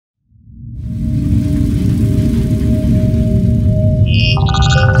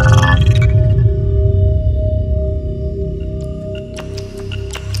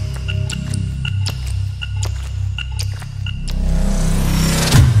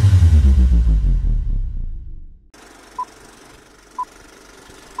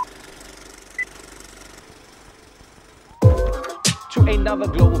another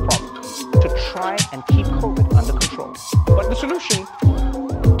global problem to try and keep COVID under control. But the solution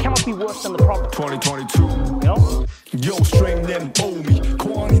cannot be worse than the problem. 2022, you know? Yo, strain them owe me，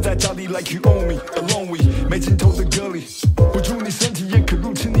 狂你在家里 like you owe me。Alone we， 没尽头的歌里，不住你身体也可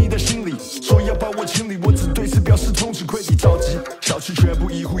入侵你的心里。说要把我清理，我只对此表示痛斥愧地着急。小区全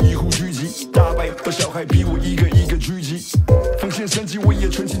部一户一户聚集，大白的小孩逼我一个一个狙击。奉献生计我也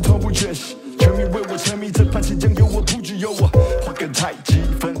全心从不缺席，全民为我沉迷，这盘棋将由我布局，由我画个太极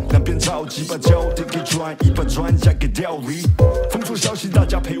分，两边着急，把焦点给转移，把专家给调离。封锁消息，大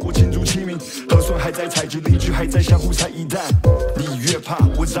家陪我庆祝齐鸣，核酸还在采集，邻居还在相互拆一弹。你越怕，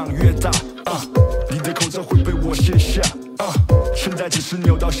我长越大你的口罩会被我卸下现在只是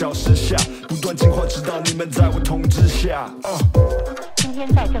扭到小时下，不断进化，直到你们在我统治下今天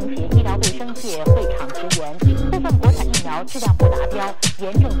在政协医疗卫生界会场直言，部分国产疫苗质量不达标，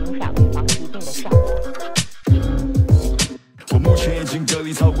严重影响预防疾病的效果。我目前已经隔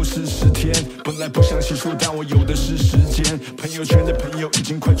离超过40天，本来不想细说，但我有的是时间。朋友圈的朋友已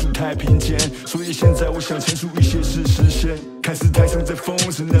经快出太平间，所以现在我想陈述一些事实先。看似台上在封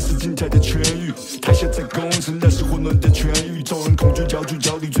神，那是静态的痊愈；台下在攻城，那是混乱的痊愈。众人恐惧、焦距、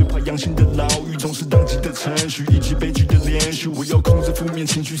焦虑，最怕阳性的牢狱，总是当机的程序，以及悲剧的连续。我要控制负面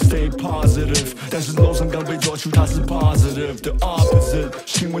情绪 ，stay positive， 但是楼上刚被抓出，它是 positive 的 opposite。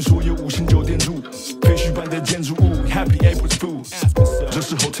新闻说有5星酒店住，废墟般的建筑物 ，Happy April's Fool。这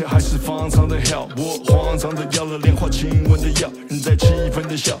是 hotel 还是方舱的 hell？ 我慌张的要了莲花亲吻的药，人在气愤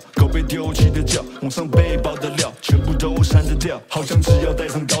的笑，狗被丢弃的叫，网上被爆的料，全部都删得掉。好像只要戴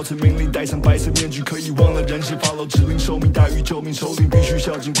上高层命令，戴上白色面具，可以忘了人性，follow指令，受命大于救命，首领必须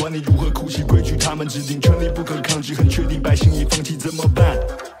孝敬，管你如何哭泣，规矩他们制定，权力不可抗拒，很确定百姓已放弃，怎么办？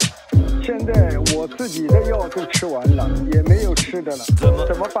现在我自己的药都吃完了，也没有吃的了，怎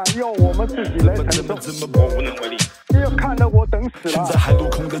么办？要我们自己来承受，我无能为力。要看得我等死了。现在还落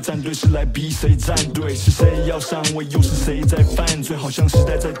空的战队是来逼谁站队？是谁要上位？又是谁在犯罪？好像时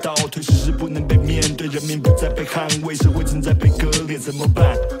代在倒退，事实不能被面对，人民不再被捍卫，社会正在被割裂，怎么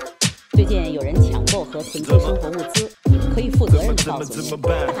办？最近有人抢购和囤积生活物资，可以负责任地告诉你，大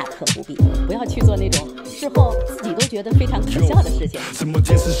可不必，不要去做那种事后自己都觉得非常可笑的事情。怎么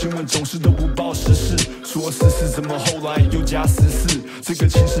电视新闻总是都不报时事？说14，怎么后来又加14？这个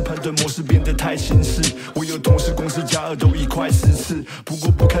情势判断模式变得太形式。我有同事公司加2都1块10次，不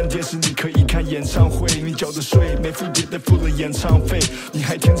过不看电视你可以看演唱会，你缴的税没付别的付了演唱费，你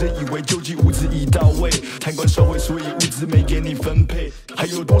还天真以为救济物资已到位，贪官受贿所以物资没给你分配，还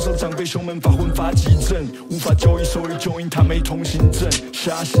有多少长辈兄们发昏发急症，无法就医所以就因他没通行证，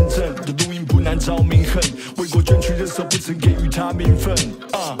瞎行政的录音不难招民恨，为国捐躯的时候不曾给予他名分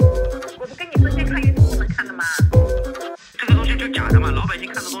我不跟你分开看也是不能看的吗？这个东西就假的嘛，老百姓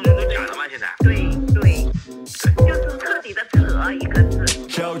看的东西都假的嘛，现在。对，就是彻底的扯一个字。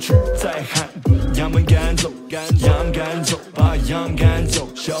小区在喊羊们赶走，羊赶走，把羊赶走，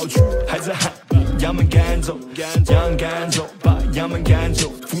小区还在喊羊们赶走，羊赶走，把羊们赶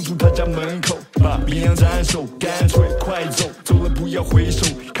走，封住他家门口，把绵羊斩首，干脆快走，走了不要回首，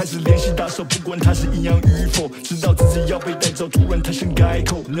开始联系打手，不管他是阴阳与否，知道自己要被带走，突然他想改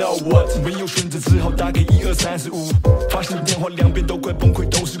口 ，Now what？ 没有选择，只好打给1235，发现电话两边都快崩溃，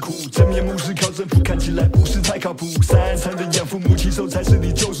都是苦，真面目是靠政府，看起来不是太靠谱，3餐的养父母亲手才是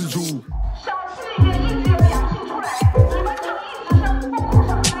你救世主。小区里面一直有2星出来，你们就一直是不顾小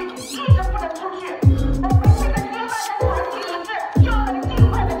区，一直不能出去。我们这个接班人团体理智，就能尽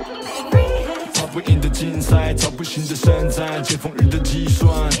快的清理。跑不赢的竞赛，找不醒的圣战，解封日的计算，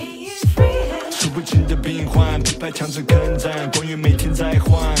数不清的病患，批派强者坑战，官员每天在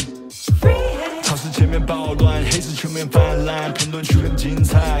换。超市前面暴乱，黑市全面泛滥，评论区很精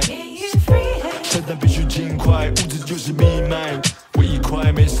彩。下单必须尽快，物质就是命脉，我一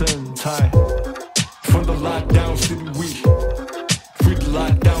块没剩菜。From the lockdown city we free the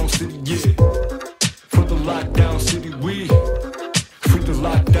lockdown city yeah. From the lockdown city we free the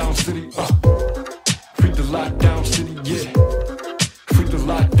lockdown city free the lockdown city yeah. Free the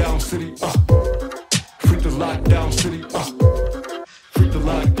lockdown city free the lockdown city free the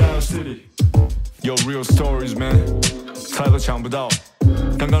lockdown city. Yo real stories man， 菜都抢不到，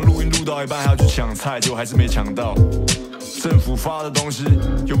刚刚录音录到一半还要去抢菜，结果还是没抢到。政府发的东西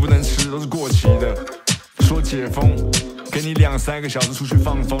又不能吃，都是过期的。说解封，给你2-3个小时出去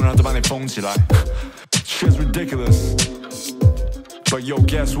放风，然后再把你封起来。Shit's ridiculous. But yo,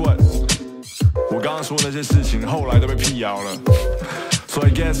 guess what？ 我刚刚说的那些事情，后来都被辟谣了。So I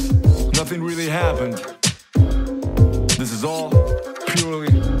guess nothing really happened. This is all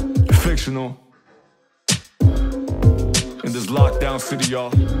purely fictional. In this lockdown city,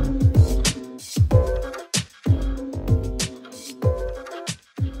 y'all.